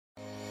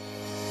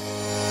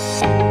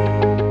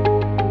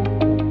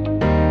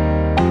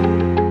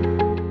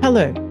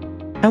Hello,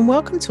 and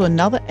welcome to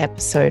another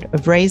episode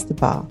of Raise the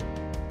Bar,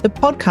 the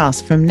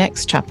podcast from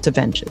Next Chapter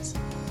Ventures.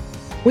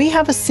 We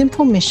have a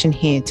simple mission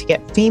here to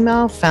get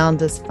female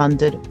founders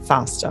funded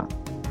faster.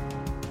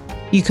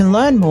 You can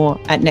learn more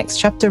at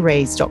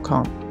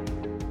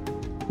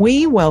nextchapterraise.com.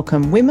 We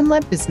welcome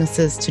women-led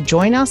businesses to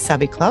join our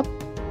Savvy Club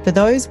for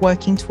those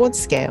working towards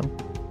scale,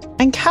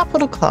 and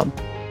Capital Club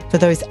for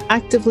those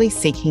actively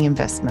seeking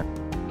investment.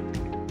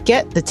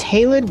 Get the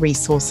tailored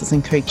resources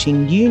and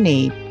coaching you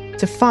need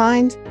to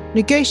find,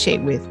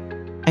 negotiate with,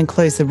 and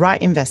close the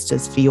right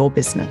investors for your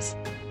business.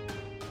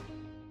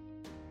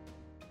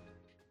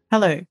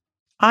 Hello,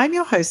 I'm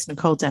your host,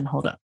 Nicole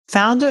Denholder,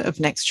 founder of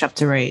Next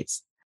Chapter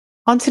Raise.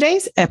 On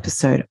today's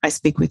episode, I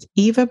speak with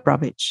Eva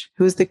Brubich,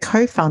 who is the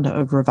co-founder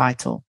of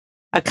Revital,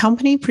 a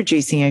company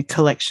producing a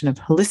collection of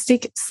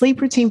holistic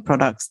sleep routine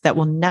products that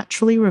will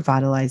naturally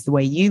revitalize the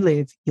way you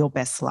live your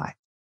best life.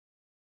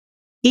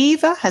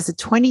 Eva has a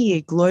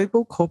 20-year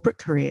global corporate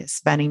career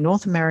spanning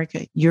North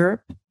America,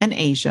 Europe, and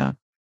Asia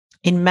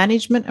in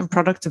management and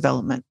product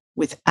development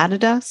with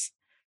Adidas,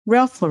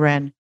 Ralph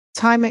Lauren,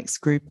 Timex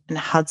Group, and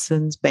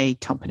Hudson's Bay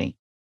Company.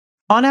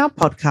 On our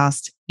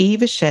podcast,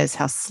 Eva shares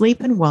how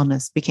sleep and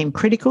wellness became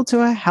critical to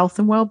her health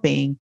and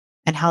well-being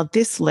and how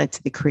this led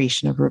to the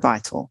creation of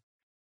Revital.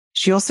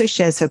 She also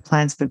shares her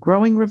plans for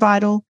growing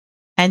Revital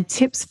and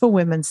tips for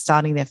women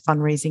starting their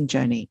fundraising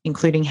journey,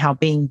 including how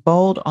being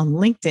bold on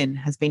LinkedIn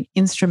has been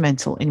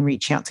instrumental in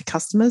reaching out to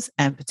customers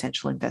and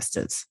potential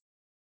investors.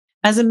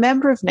 As a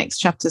member of Next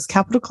Chapter's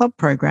Capital Club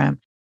program,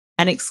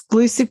 an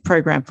exclusive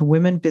program for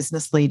women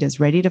business leaders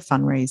ready to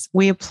fundraise,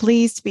 we are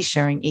pleased to be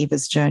sharing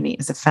Eva's journey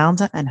as a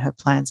founder and her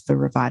plans for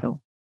Revital.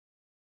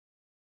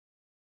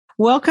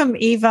 Welcome,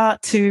 Eva,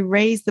 to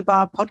Raise the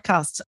Bar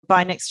podcast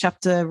by Next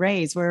Chapter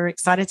Raise. We're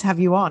excited to have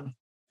you on.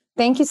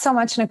 Thank you so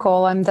much,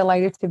 Nicole. I'm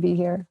delighted to be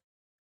here.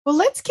 Well,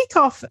 let's kick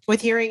off with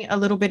hearing a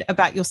little bit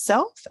about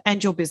yourself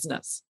and your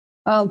business.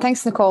 Well,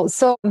 thanks, Nicole.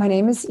 So my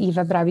name is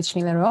Eva Brubich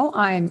Milero.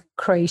 I'm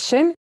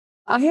Croatian.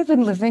 I have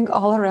been living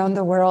all around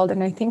the world,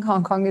 and I think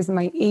Hong Kong is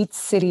my 8th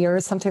city or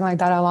something like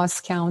that. I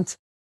lost count.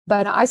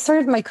 But I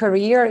started my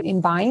career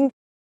in buying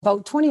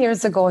about 20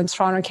 years ago in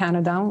Toronto,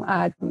 Canada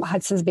at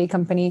Hudson's Bay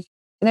Company.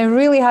 And I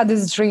really had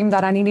this dream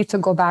that I needed to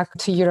go back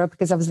to Europe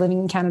because I was living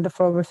in Canada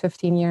for over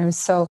 15 years.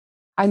 So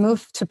I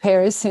moved to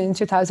Paris in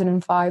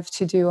 2005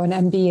 to do an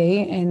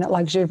MBA in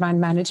luxury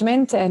brand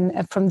management.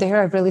 And from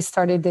there, I really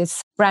started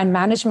this brand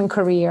management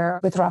career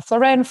with Ralph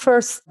Lauren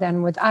first,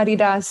 then with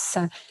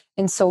Adidas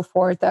and so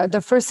forth.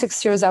 The first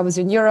 6 years I was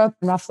in Europe.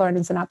 Ralph Lauren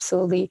is an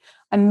absolutely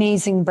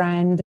amazing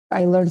brand.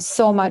 I learned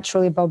so much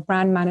really about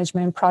brand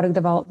management, product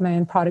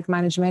development, product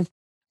management,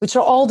 which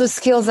are all the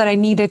skills that I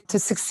needed to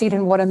succeed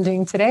in what I'm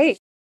doing today.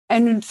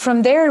 And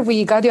from there,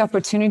 we got the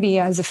opportunity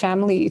as a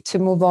family to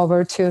move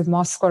over to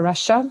Moscow,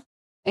 Russia.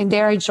 And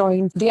there I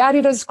joined the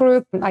Adidas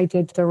group. I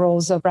did the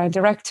roles of brand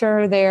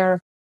director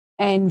there.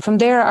 And from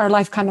there, our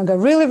life kind of got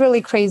really,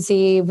 really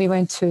crazy. We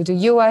went to the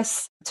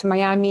US, to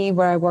Miami,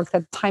 where I worked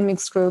at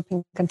Timex Group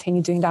and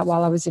continued doing that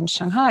while I was in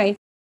Shanghai.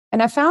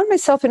 And I found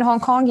myself in Hong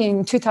Kong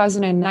in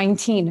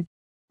 2019.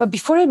 But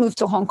before I moved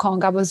to Hong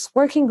Kong, I was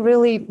working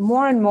really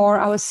more and more.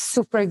 I was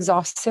super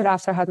exhausted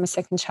after I had my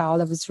second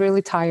child. I was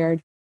really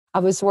tired. I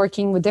was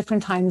working with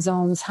different time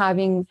zones,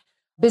 having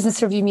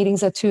business review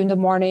meetings at 2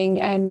 a.m.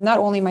 And not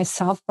only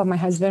myself, but my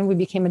husband, we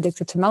became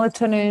addicted to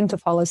melatonin to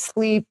fall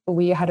asleep.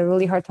 We had a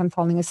really hard time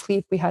falling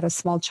asleep. We had a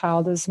small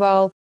child as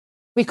well.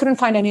 We couldn't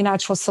find any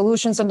natural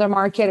solutions on the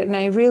market. And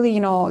I really,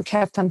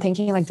 kept on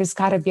thinking like, there's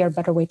gotta be a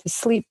better way to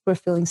sleep. We're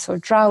feeling so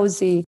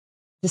drowsy.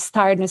 This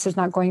tiredness is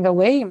not going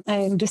away.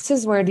 And this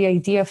is where the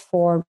idea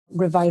for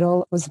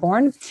Revital was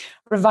born.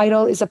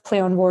 Revital is a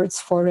play on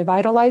words for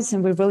revitalize.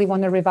 And we really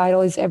want to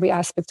revitalize every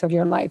aspect of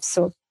your life.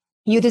 So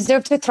you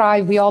deserve to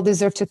thrive. We all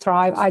deserve to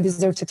thrive. I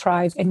deserve to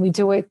thrive. And we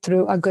do it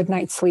through a good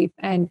night's sleep.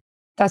 And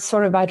that's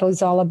what Revital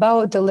is all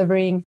about,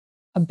 delivering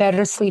a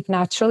better sleep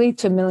naturally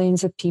to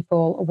millions of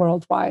people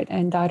worldwide.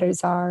 And that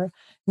is our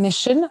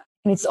mission.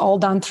 And it's all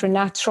done through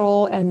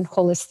natural and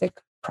holistic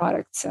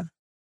products.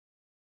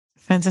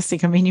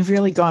 Fantastic. I mean, you've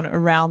really gone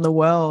around the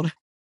world.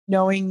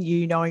 Knowing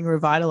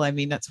Revital, I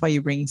mean, that's why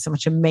you're bringing so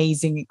much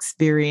amazing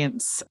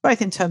experience,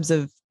 both in terms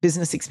of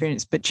business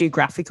experience, but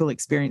geographical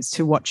experience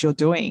to what you're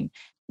doing.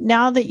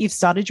 Now that you've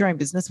started your own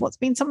business, what's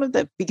been some of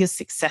the biggest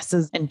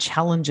successes and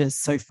challenges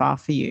so far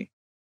for you?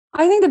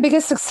 I think the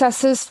biggest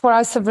successes for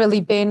us have really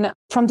been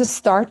from the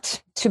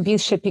start to be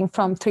shipping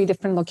from 3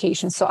 different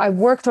locations. So I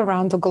worked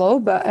around the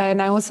globe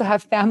and I also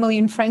have family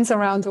and friends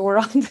around the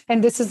world.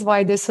 And this is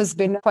why this has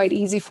been quite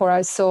easy for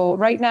us. So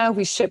right now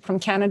we ship from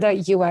Canada,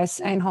 US,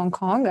 and Hong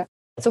Kong.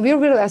 So we're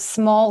really a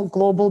small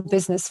global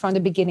business from the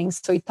beginning.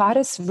 So it taught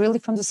us really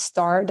from the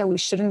start that we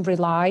shouldn't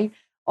rely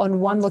on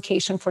one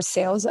location for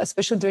sales,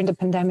 especially during the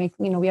pandemic.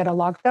 We had a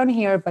lockdown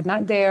here, but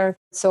not there.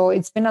 So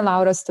it's been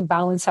allowed us to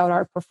balance out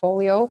our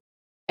portfolio.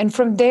 And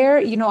from there,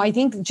 I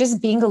think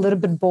just being a little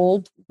bit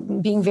bold,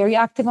 being very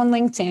active on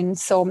LinkedIn.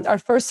 So our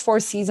first 4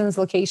 seasons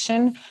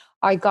location,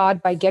 I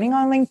got by getting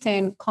on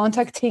LinkedIn,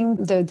 contacting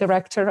the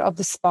director of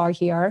the spa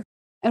here,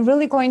 and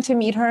really going to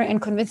meet her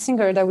and convincing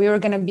her that we were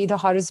going to be the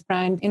hottest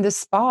brand in the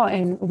spa.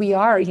 And we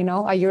are,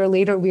 a year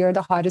later, we are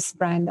the hottest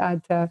brand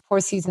at the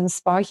Four Seasons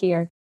Spa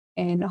here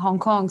in Hong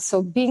Kong.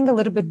 So being a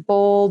little bit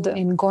bold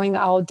and going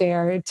out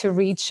there to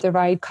reach the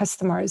right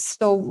customers.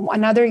 So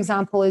another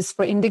example is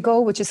for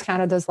Indigo, which is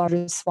Canada's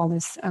largest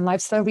wellness and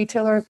lifestyle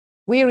retailer.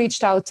 We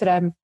reached out to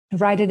them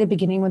right at the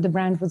beginning when the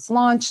brand was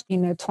launched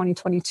in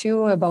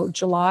 2022, about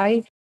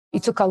July.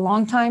 It took a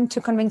long time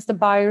to convince the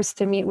buyers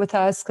to meet with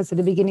us because at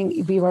the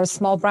beginning, we were a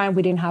small brand.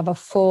 We didn't have a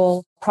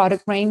full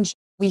product range.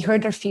 We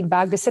heard their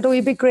feedback. They said,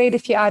 it'd be great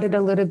if you added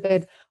a little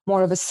bit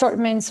more of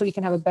assortment so we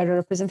can have a better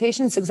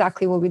representation. It's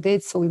exactly what we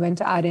did. So we went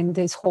to add in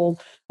this whole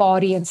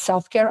body and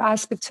self-care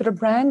aspect to the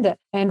brand.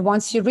 And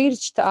once you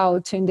reached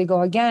out to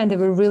Indigo again, they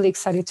were really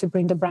excited to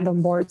bring the brand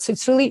on board. So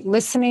it's really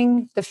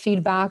listening, the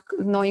feedback,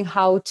 knowing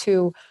how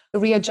to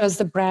readjust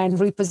the brand,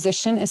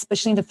 reposition,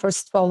 especially in the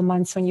first 12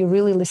 months when you're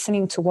really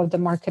listening to what the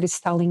market is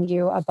telling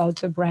you about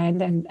the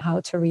brand and how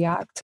to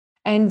react.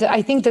 And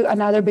I think that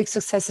another big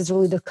success is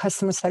really the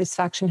customer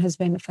satisfaction has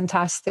been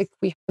fantastic.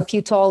 We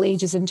appeal to all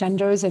ages and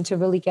genders, and to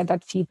really get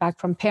that feedback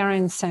from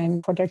parents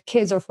and for their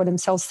kids or for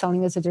themselves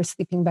telling us that they're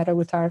sleeping better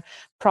with our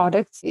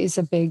products is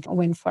a big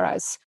win for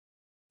us.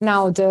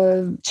 Now,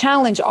 the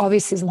challenge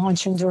obviously is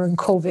launching during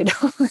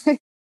COVID.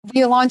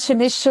 We launched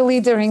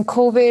initially during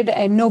COVID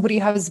and nobody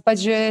has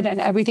budget and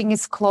everything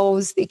is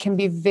closed. It can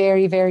be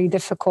very, very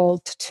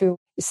difficult to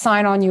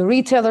sign on new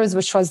retailers,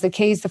 which was the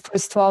case the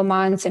first 12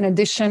 months. In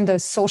addition, the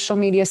social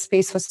media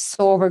space was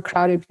so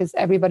overcrowded because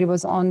everybody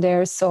was on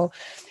there. So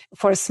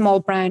for a small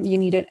brand, you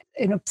needed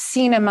an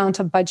obscene amount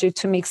of budget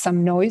to make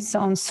some noise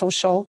on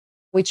social,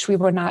 which we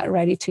were not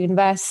ready to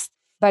invest.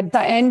 But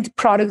the end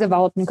product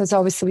development, because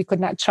obviously we could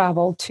not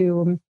travel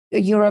to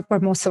Europe where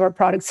most of our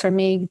products are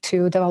made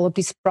to develop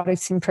these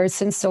products in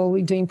person. So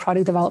we're doing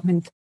product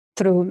development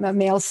through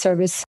mail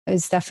service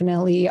is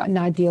definitely an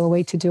ideal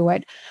way to do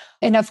it.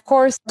 And of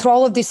course, through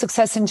all of these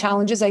success and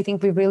challenges, I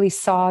think we really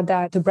saw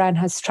that the brand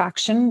has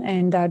traction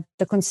and that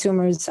the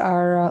consumers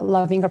are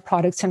loving our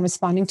products and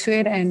responding to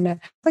it. And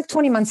like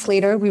 20 months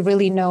later, we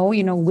really know,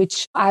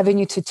 which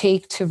avenue to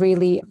take to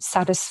really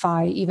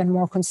satisfy even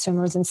more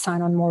consumers and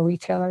sign on more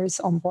retailers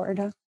on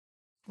board.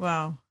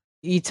 Wow.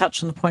 You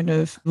touched on the point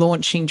of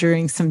launching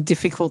during some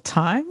difficult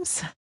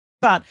times.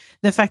 But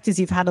the fact is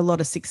you've had a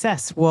lot of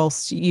success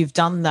whilst you've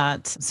done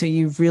that. So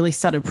you've really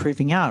started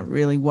proving out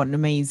really what an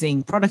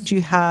amazing product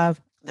you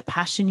have, the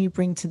passion you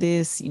bring to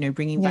this,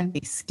 bringing back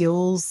these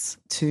skills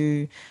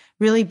to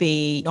really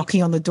be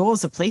knocking on the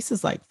doors of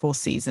places like Four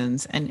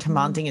Seasons and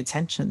commanding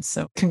attention.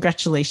 So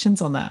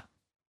congratulations on that.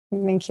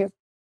 Thank you.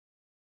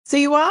 So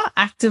you are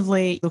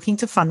actively looking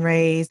to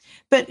fundraise,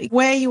 but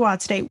where you are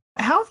today,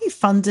 how have you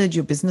funded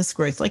your business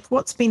growth? Like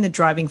what's been the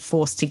driving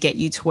force to get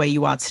you to where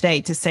you are today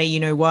to say, you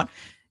know what,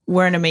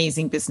 we're an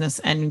amazing business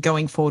and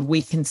going forward,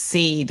 we can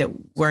see that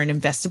we're an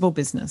investable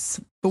business.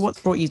 But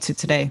what's brought you to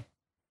today?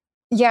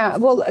 Yeah,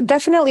 well,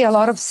 definitely a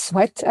lot of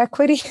sweat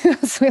equity,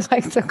 as we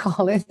like to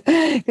call it.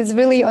 Because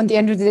really, on the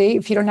end of the day,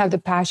 if you don't have the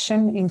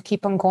passion and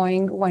keep on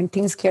going when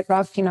things get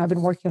rough, I've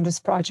been working on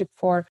this project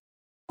for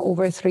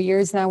over 3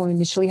 years now. We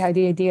initially had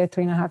the idea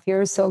 3.5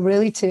 years. So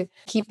really to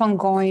keep on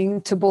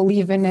going, to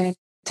believe in it,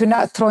 to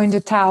not throw in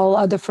the towel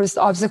at the first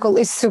obstacle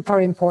is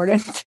super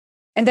important.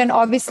 And then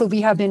obviously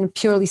we have been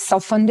purely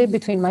self-funded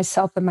between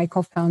myself and my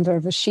co-founder,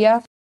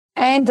 Vashia.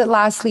 And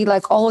lastly,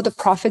 like all of the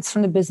profits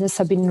from the business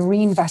have been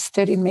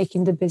reinvested in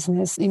making the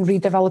business, in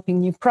redeveloping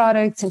new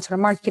products, into the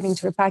marketing,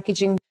 into the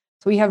packaging.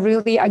 So we have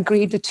really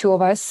agreed, the two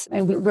of us,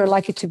 and we're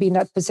lucky to be in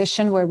that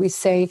position where we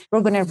say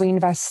we're going to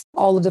reinvest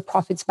all of the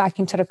profits back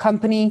into the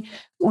company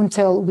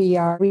until we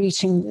are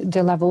reaching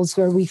the levels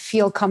where we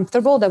feel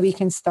comfortable that we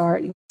can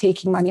start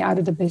taking money out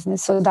of the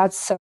business. So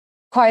that's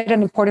quite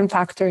an important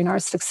factor in our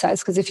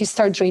success, because if you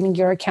start draining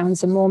your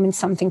accounts the moment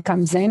something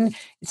comes in,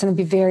 it's going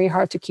to be very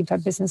hard to keep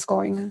that business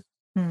going.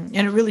 And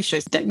it really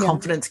shows that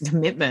confidence and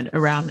commitment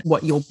around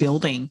what you're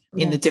building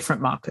in the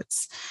different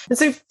markets. And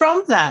so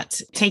from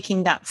that,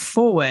 taking that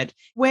forward,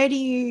 where do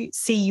you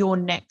see your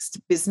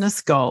next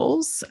business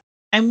goals?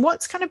 And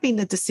what's kind of been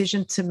the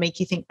decision to make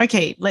you think,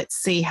 okay, let's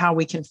see how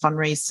we can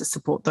fundraise to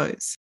support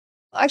those?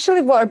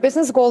 Actually, our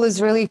business goal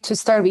is really to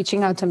start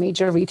reaching out to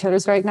major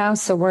retailers right now.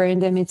 So we're in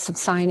the midst of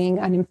signing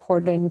an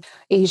important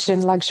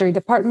Asian luxury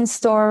department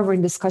store. We're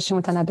in discussion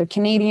with another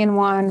Canadian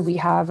one. We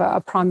have a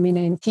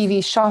prominent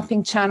TV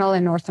shopping channel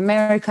in North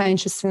America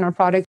interested in our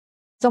product.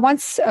 So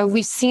once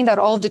we've seen that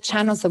all the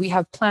channels that we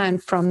have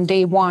planned from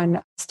day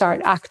one start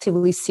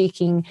actively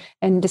seeking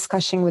and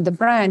discussing with the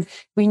brand,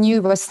 we knew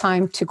it was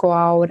time to go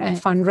out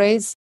and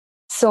fundraise.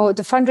 So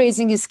the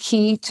fundraising is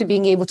key to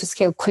being able to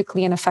scale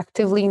quickly and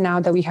effectively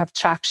now that we have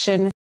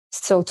traction.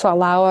 So to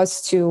allow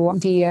us to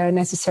the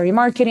necessary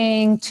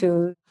marketing,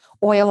 to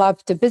oil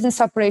up the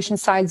business operation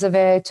sides of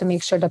it, to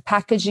make sure the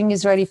packaging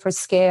is ready for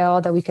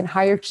scale, that we can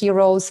hire key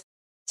roles.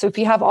 So if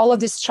we have all of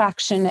this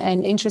traction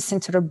and interest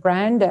into the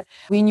brand,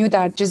 we knew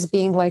that just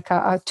being like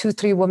a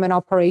 2-3 woman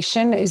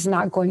operation is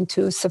not going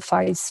to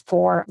suffice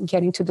for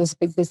getting to those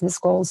big business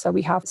goals that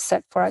we have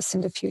set for us in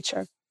the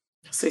future.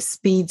 So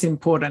speed's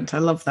important. I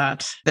love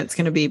that. That's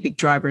going to be a big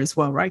driver as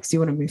well, right? Because you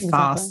want to move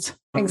fast.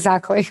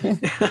 Exactly.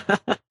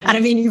 And I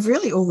mean, you've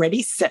really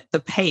already set the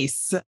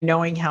pace,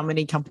 knowing how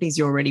many companies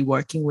you're already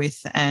working with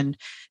and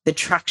the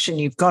traction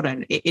you've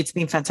gotten. It's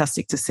been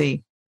fantastic to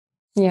see.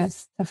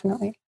 Yes,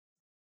 definitely.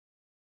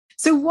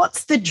 So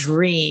what's the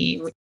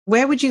dream?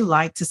 Where would you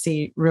like to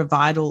see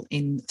Revital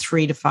in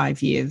 3 to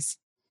 5 years?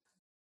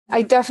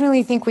 I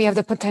definitely think we have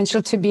the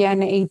potential to be an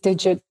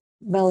 8-digit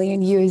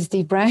million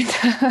USD brand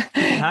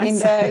in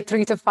the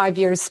 3 to 5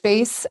 year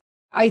space.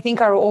 I think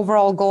our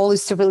overall goal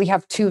is to really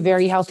have two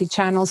very healthy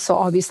channels. So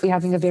obviously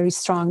having a very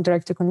strong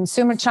direct to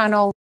consumer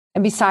channel.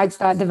 And besides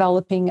that,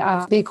 developing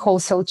a big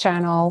wholesale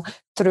channel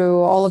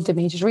through all of the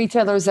major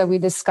retailers that we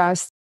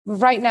discussed.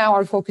 Right now,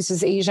 our focus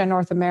is Asia,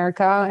 North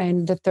America,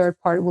 and the third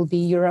part will be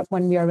Europe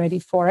when we are ready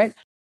for it.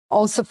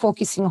 Also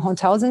focusing on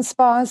hotels and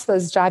spas, so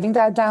it's driving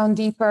that down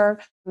deeper.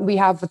 We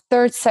have a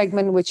third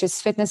segment, which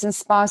is fitness and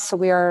spas. So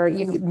we are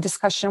in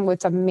discussion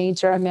with a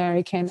major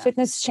American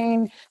fitness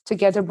chain to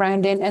get a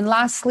brand in. And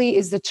lastly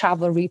is the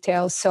travel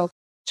retail. So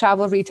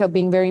travel retail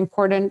being very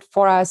important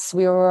for us.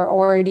 We were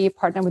already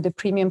partnered with the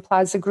Premium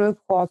Plaza Group,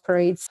 who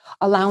operates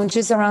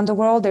lounges around the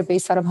world. They're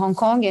based out of Hong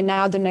Kong. And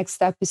now the next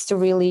step is to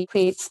really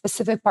create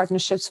specific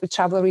partnerships with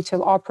travel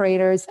retail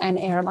operators and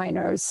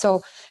airliners.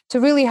 So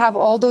to really have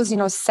all those,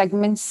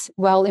 segments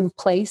well in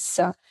place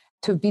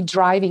to be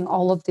driving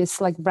all of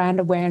this like brand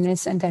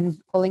awareness and then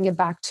pulling it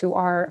back to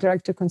our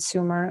direct to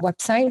consumer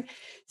website.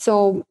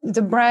 So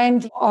the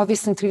brand,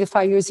 obviously in 3 to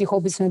 5 years, you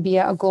hope is going to be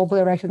a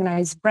globally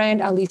recognized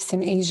brand, at least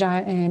in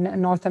Asia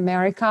and North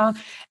America,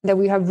 that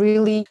we have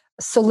really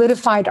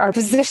solidified our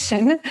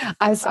position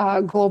as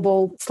a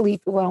global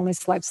sleep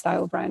wellness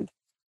lifestyle brand.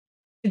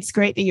 It's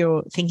great that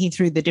you're thinking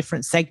through the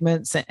different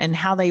segments and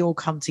how they all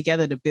come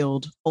together to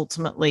build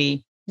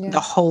ultimately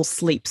the whole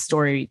sleep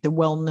story, the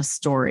wellness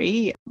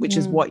story, which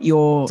is what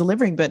you're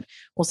delivering. But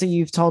also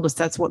you've told us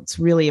that's what's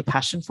really a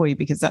passion for you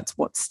because that's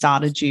what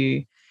started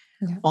you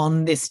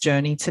on this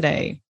journey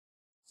today.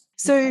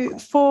 So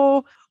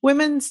for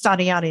women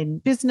starting out in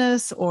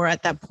business or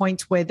at that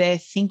point where they're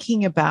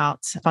thinking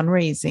about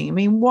fundraising, I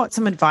mean, what's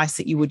some advice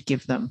that you would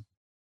give them?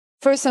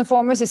 First and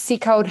foremost is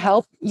seek out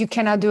help. You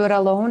cannot do it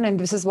alone. And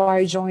this is why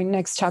I joined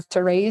Next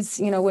Chapter Raise.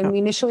 When we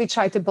initially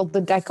tried to build the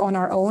deck on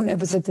our own, it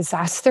was a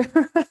disaster.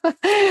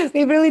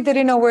 We really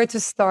didn't know where to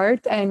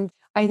start. And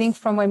I think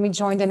from when we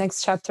joined the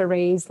Next Chapter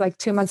Raise, like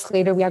 2 months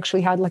later, we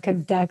actually had like a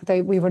deck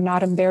that we were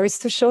not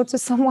embarrassed to show to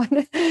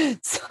someone.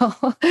 So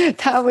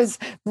that was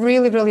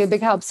really, really a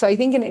big help. So I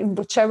think in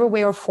whichever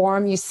way or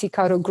form you seek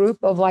out a group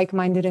of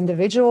like-minded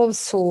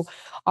individuals who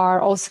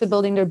are also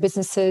building their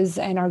businesses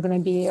and are going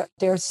to be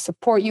there to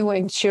support you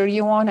and cheer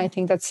you on. I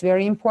think that's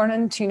very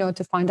important,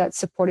 to find that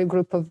supportive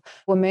group of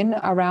women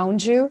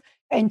around you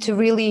and to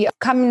really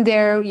come in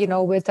there,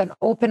 with an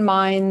open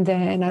mind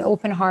and an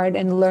open heart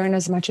and learn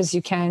as much as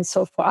you can.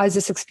 So for us,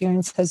 this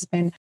experience has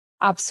been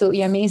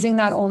absolutely amazing.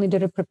 Not only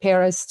did it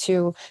prepare us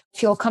to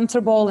feel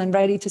comfortable and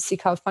ready to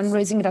seek out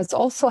fundraising, it has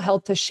also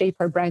helped us shape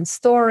our brand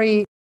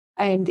story.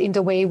 And in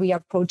the way we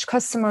approach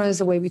customers,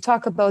 the way we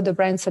talk about the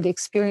brands, so the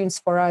experience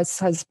for us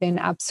has been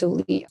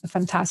absolutely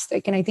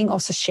fantastic. And I think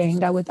also sharing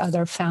that with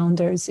other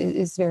founders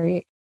is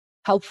very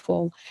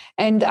helpful.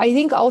 And I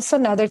think also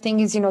another thing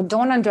is,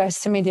 don't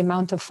underestimate the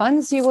amount of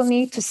funds you will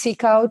need to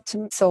seek out.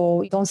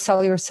 So don't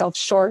sell yourself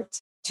short.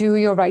 Do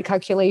your right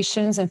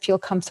calculations and feel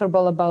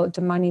comfortable about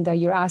the money that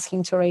you're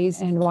asking to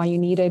raise and why you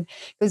need it.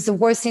 Because the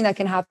worst thing that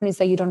can happen is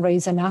that you don't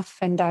raise enough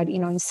and that,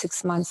 in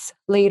 6 months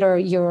later,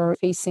 you're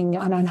facing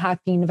an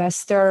unhappy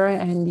investor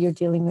and you're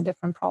dealing with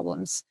different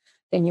problems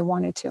than you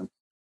wanted to.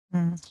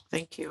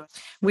 Thank you.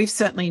 We've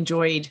certainly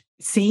enjoyed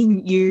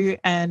seeing you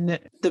and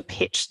the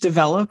pitch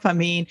develop. I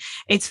mean,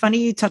 it's funny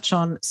you touch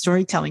on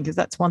storytelling because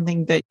that's one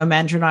thing that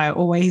Amanda and I are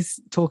always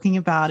talking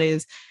about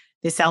is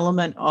this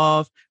element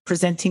of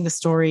presenting the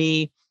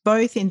story,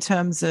 both in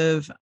terms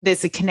of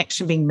there's a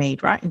connection being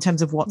made, right? In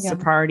terms of what's the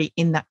priority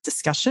in that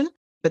discussion,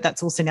 but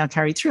that's also now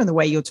carried through in the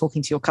way you're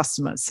talking to your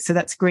customers. So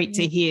that's great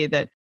to hear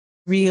that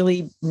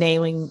really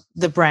nailing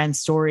the brand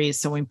story is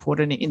so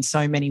important in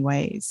so many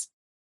ways.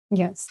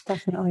 Yes,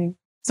 definitely.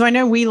 So I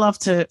know we love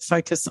to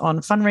focus on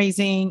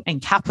fundraising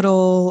and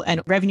capital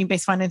and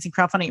revenue-based financing,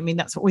 crowdfunding. I mean,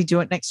 that's what we do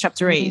at Next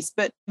Chapter Raise.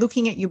 But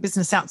looking at your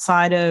business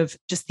outside of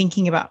just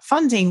thinking about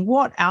funding,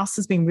 what else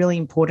has been really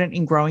important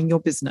in growing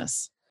your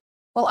business?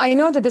 Well, I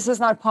know that this is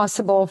not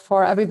possible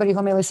for everybody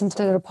who may listen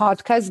to the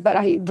podcast, but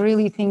I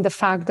really think the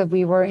fact that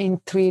we were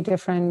in 3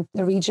 different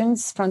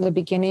regions from the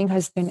beginning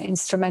has been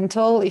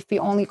instrumental. If we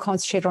only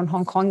concentrate on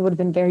Hong Kong, it would have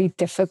been very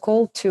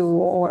difficult to,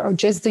 or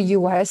just the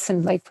US.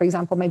 And like, for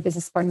example, my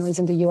business partner is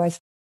in the US.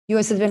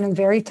 US has been a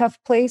very tough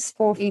place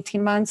for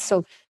 18 months.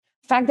 So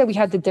the fact that we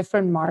had the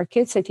different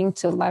markets, I think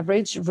to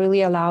leverage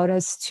really allowed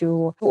us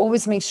to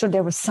always make sure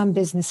there was some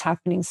business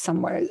happening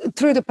somewhere.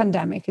 Through the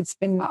pandemic, it's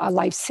been a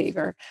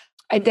lifesaver.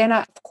 And then,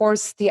 of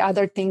course, the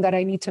other thing that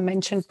I need to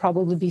mention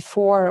probably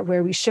before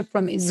where we ship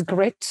from is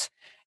grit,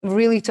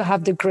 really to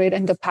have the grit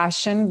and the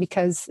passion,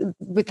 because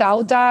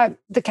without that,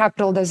 the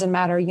capital doesn't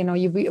matter.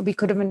 We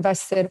could have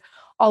invested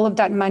all of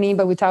that money,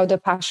 but without the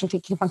passion to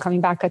keep on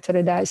coming back to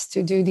the desk,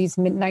 to do these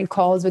midnight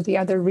calls with the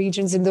other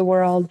regions in the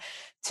world,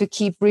 to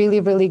keep really,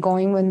 really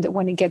going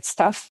when it gets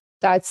tough.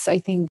 That's, I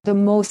think, the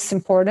most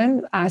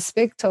important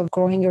aspect of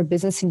growing your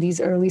business in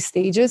these early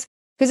stages.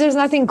 Because there's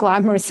nothing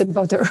glamorous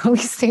about the early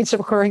stage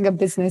of growing a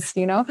business,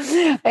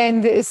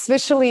 and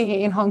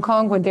especially in Hong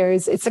Kong, when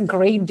it's a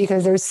great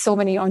because there's so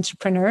many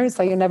entrepreneurs.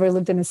 Like, I never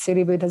lived in a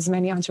city with as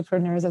many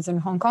entrepreneurs as in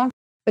Hong Kong.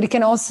 But it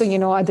can also,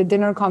 at the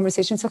dinner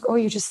conversation, it's like, oh,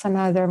 you're just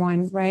another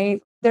one,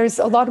 right? There's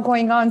a lot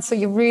going on. So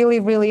you really,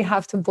 really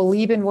have to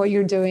believe in what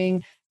you're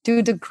doing,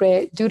 do the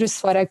grit, do the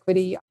sweat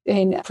equity,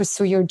 and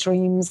pursue your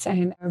dreams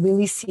and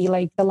really see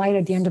like the light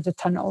at the end of the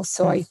tunnel.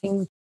 So I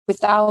think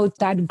without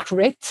that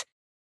grit,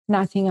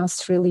 nothing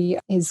else really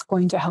is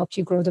going to help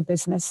you grow the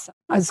business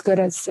as good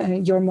as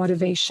your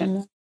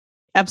motivation.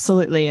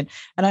 Absolutely. And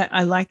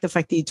I like the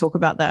fact that you talk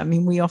about that. I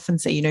mean, we often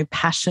say,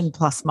 passion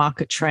plus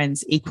market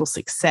trends equal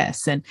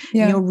success. And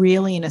you're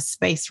really in a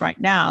space right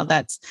now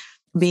that's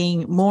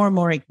being more and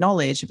more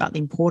acknowledged about the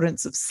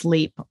importance of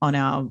sleep on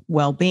our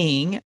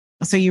well-being.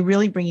 So you're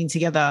really bringing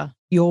together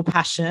your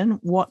passion,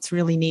 what's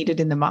really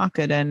needed in the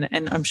market, and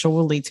I'm sure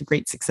will lead to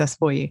great success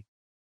for you.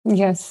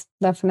 Yes,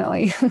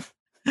 definitely.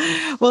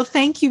 Well,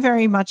 thank you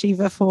very much,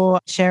 Eva,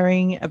 for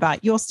sharing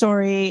about your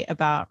story,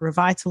 about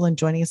Revital, and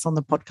joining us on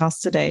the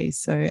podcast today.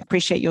 So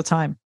appreciate your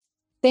time.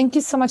 Thank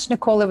you so much,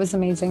 Nicole. It was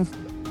amazing.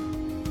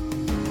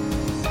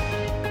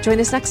 Join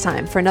us next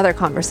time for another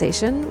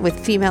conversation with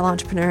female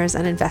entrepreneurs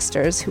and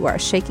investors who are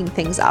shaking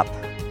things up.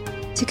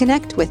 To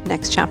connect with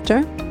Next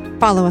Chapter,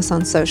 follow us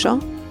on social,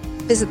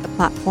 visit the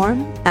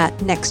platform at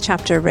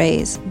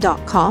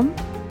nextchapterraise.com,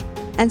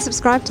 and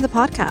subscribe to the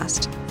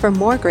podcast for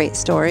more great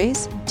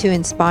stories to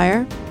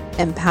inspire,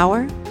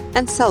 empower,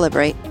 and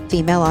celebrate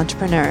female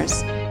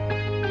entrepreneurs.